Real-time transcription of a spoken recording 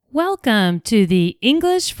Welcome to the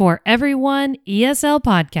English for Everyone ESL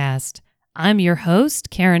podcast. I'm your host,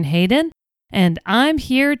 Karen Hayden, and I'm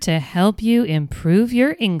here to help you improve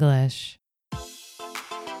your English.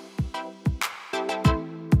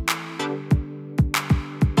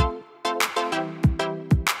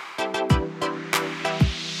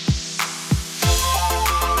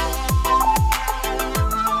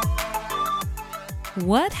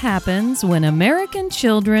 What happens when American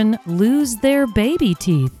children lose their baby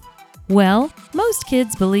teeth? Well, most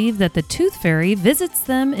kids believe that the tooth fairy visits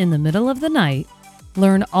them in the middle of the night.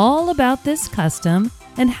 Learn all about this custom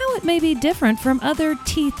and how it may be different from other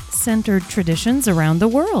teeth-centered traditions around the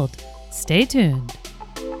world. Stay tuned.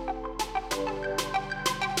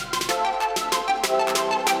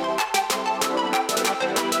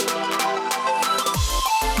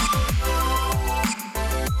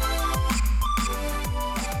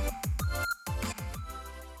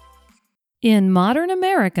 In modern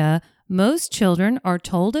America, most children are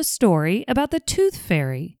told a story about the tooth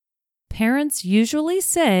fairy. Parents usually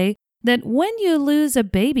say that when you lose a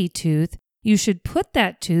baby tooth, you should put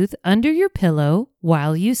that tooth under your pillow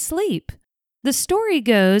while you sleep. The story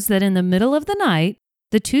goes that in the middle of the night,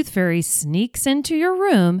 the tooth fairy sneaks into your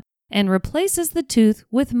room and replaces the tooth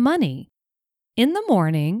with money. In the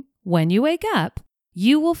morning, when you wake up,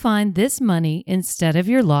 you will find this money instead of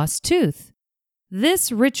your lost tooth.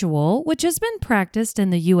 This ritual, which has been practiced in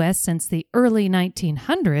the U.S. since the early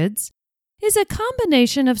 1900s, is a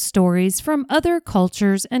combination of stories from other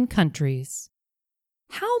cultures and countries.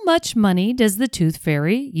 How much money does the tooth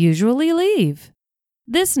fairy usually leave?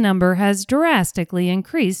 This number has drastically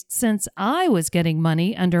increased since I was getting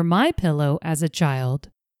money under my pillow as a child.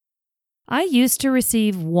 I used to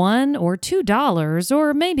receive $1 or $2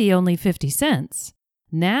 or maybe only 50 cents.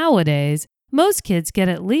 Nowadays, most kids get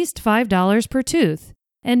at least $5 per tooth,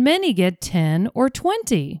 and many get 10 or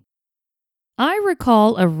 20. I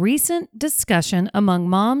recall a recent discussion among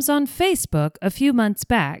moms on Facebook a few months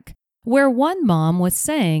back, where one mom was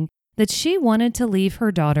saying that she wanted to leave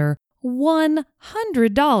her daughter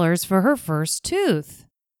 $100 for her first tooth.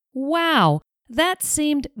 Wow, that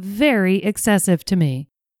seemed very excessive to me.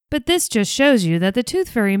 But this just shows you that the tooth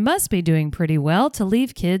fairy must be doing pretty well to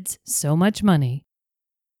leave kids so much money.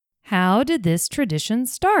 How did this tradition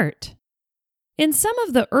start? In some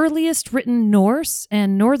of the earliest written Norse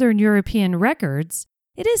and Northern European records,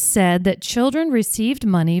 it is said that children received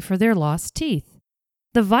money for their lost teeth.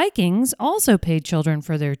 The Vikings also paid children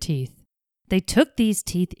for their teeth. They took these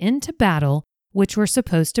teeth into battle, which were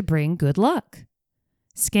supposed to bring good luck.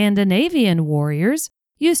 Scandinavian warriors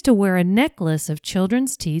used to wear a necklace of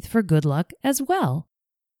children's teeth for good luck as well.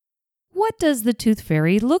 What does the tooth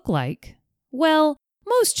fairy look like? Well,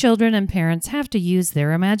 most children and parents have to use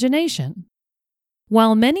their imagination.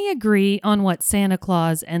 While many agree on what Santa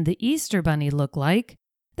Claus and the Easter Bunny look like,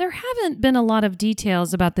 there haven't been a lot of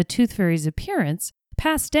details about the tooth fairy's appearance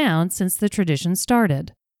passed down since the tradition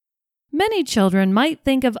started. Many children might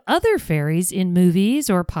think of other fairies in movies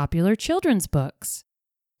or popular children's books.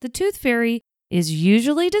 The tooth fairy is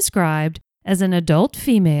usually described as an adult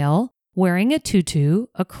female wearing a tutu,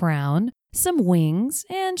 a crown, some wings,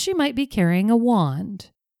 and she might be carrying a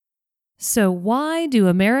wand. So why do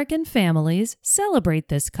American families celebrate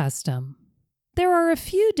this custom? There are a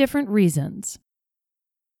few different reasons.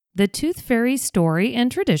 The tooth fairy story and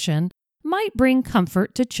tradition might bring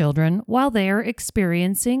comfort to children while they are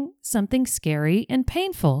experiencing something scary and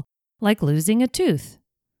painful, like losing a tooth.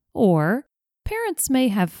 Or parents may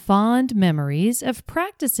have fond memories of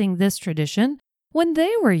practicing this tradition when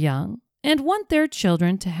they were young and want their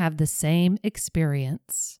children to have the same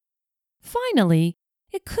experience. Finally,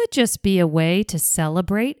 it could just be a way to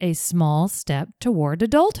celebrate a small step toward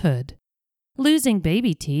adulthood. Losing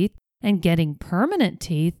baby teeth and getting permanent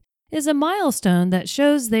teeth is a milestone that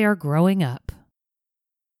shows they are growing up.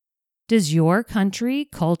 Does your country,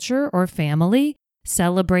 culture, or family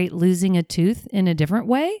celebrate losing a tooth in a different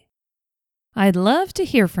way? I'd love to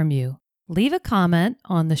hear from you. Leave a comment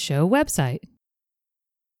on the show website.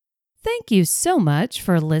 Thank you so much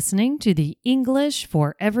for listening to the English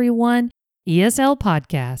for Everyone ESL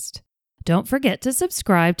podcast. Don't forget to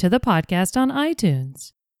subscribe to the podcast on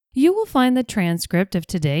iTunes. You will find the transcript of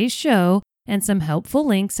today's show and some helpful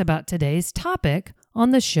links about today's topic on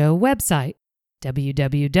the show website,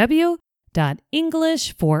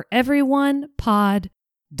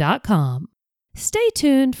 www.englishforeveryonepod.com. Stay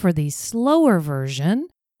tuned for the slower version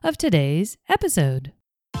of today's episode.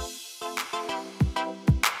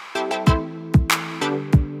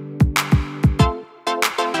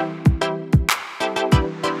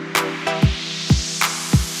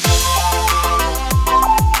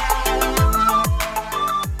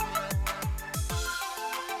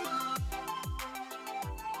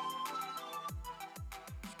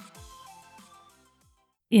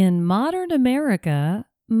 In modern America,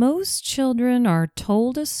 most children are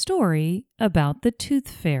told a story about the tooth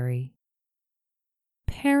fairy.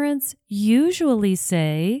 Parents usually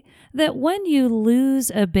say that when you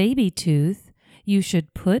lose a baby tooth, you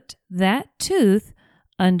should put that tooth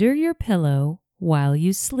under your pillow while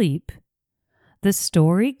you sleep. The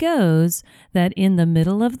story goes that in the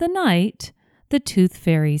middle of the night, the tooth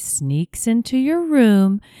fairy sneaks into your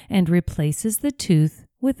room and replaces the tooth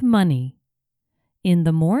with money. In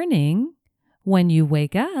the morning, when you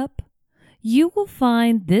wake up, you will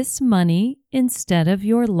find this money instead of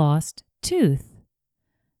your lost tooth.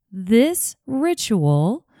 This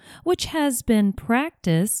ritual, which has been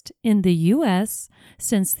practiced in the U.S.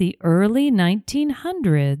 since the early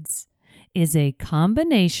 1900s, is a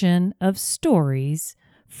combination of stories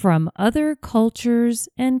from other cultures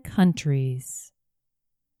and countries.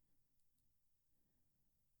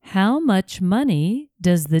 How much money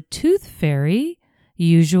does the tooth fairy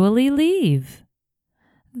usually leave?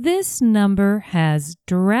 This number has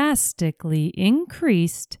drastically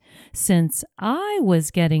increased since I was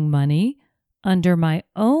getting money under my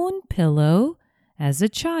own pillow as a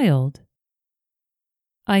child.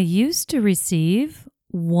 I used to receive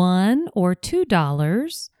 $1 or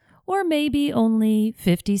 $2, or maybe only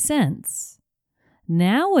 50 cents.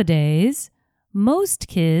 Nowadays, most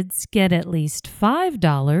kids get at least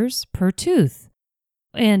 $5 per tooth,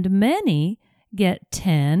 and many get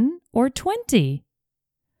 10 or 20.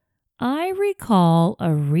 I recall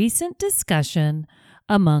a recent discussion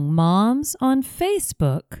among moms on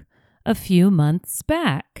Facebook a few months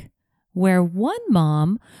back, where one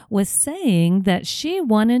mom was saying that she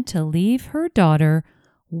wanted to leave her daughter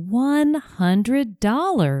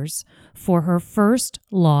 $100 for her first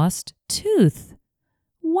lost tooth.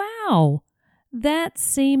 Wow, that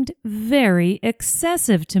seemed very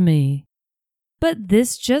excessive to me. But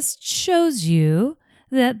this just shows you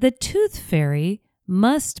that the tooth fairy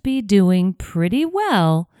must be doing pretty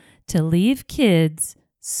well to leave kids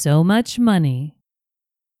so much money.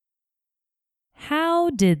 How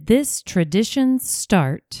did this tradition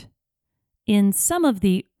start? In some of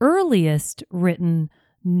the earliest written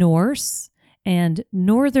Norse and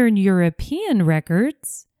Northern European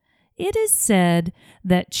records, it is said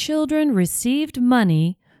that children received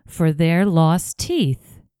money for their lost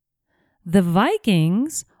teeth. The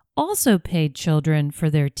Vikings also paid children for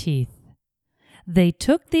their teeth. They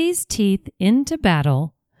took these teeth into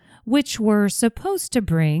battle, which were supposed to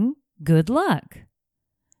bring good luck.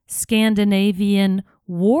 Scandinavian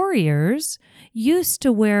warriors used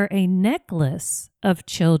to wear a necklace of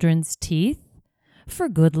children's teeth for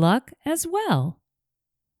good luck as well.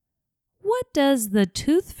 What does the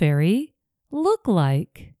tooth fairy look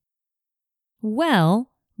like?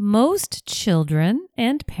 Well, most children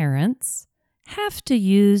and parents have to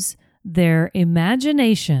use their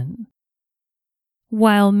imagination.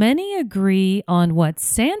 While many agree on what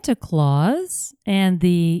Santa Claus and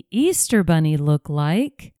the Easter Bunny look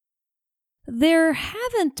like, there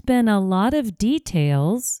haven't been a lot of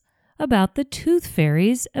details about the tooth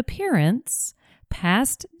fairy's appearance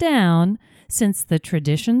passed down since the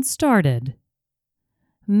tradition started.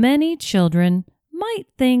 Many children might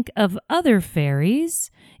think of other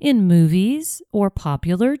fairies in movies or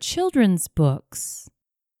popular children's books.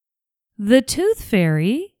 The tooth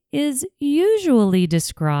fairy is usually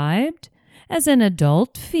described as an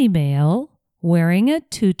adult female wearing a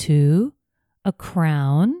tutu, a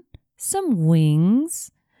crown, some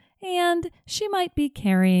wings, and she might be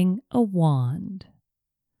carrying a wand.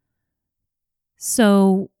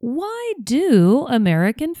 So, why do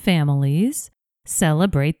American families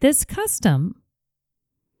celebrate this custom?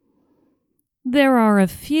 There are a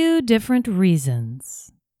few different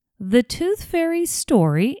reasons. The tooth fairy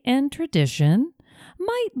story and tradition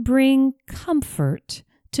might bring comfort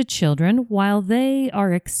to children while they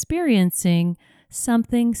are experiencing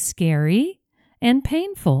something scary and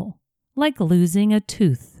painful, like losing a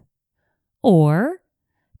tooth. Or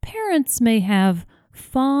parents may have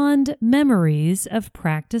fond memories of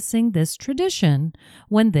practicing this tradition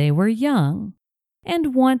when they were young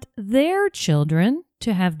and want their children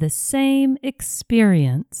to have the same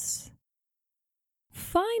experience.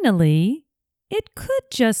 Finally, it could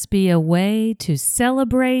just be a way to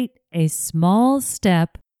celebrate a small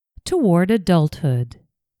step toward adulthood.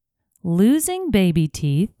 Losing baby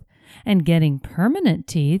teeth and getting permanent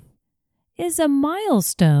teeth is a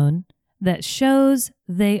milestone that shows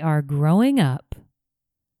they are growing up.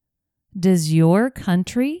 Does your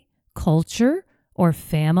country, culture, or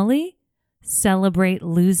family celebrate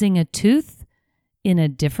losing a tooth in a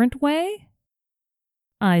different way?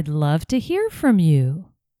 I'd love to hear from you.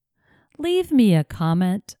 Leave me a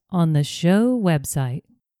comment on the show website.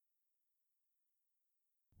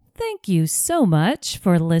 Thank you so much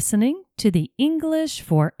for listening to the English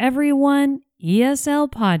for Everyone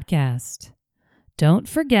ESL podcast. Don't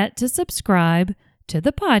forget to subscribe to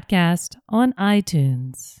the podcast on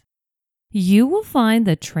iTunes. You will find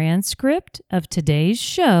the transcript of today's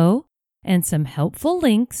show and some helpful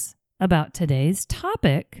links about today's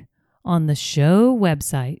topic on the show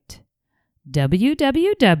website,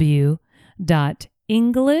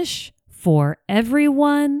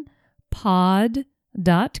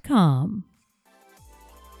 www.englishforeveryonepod.com.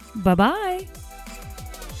 Bye-bye.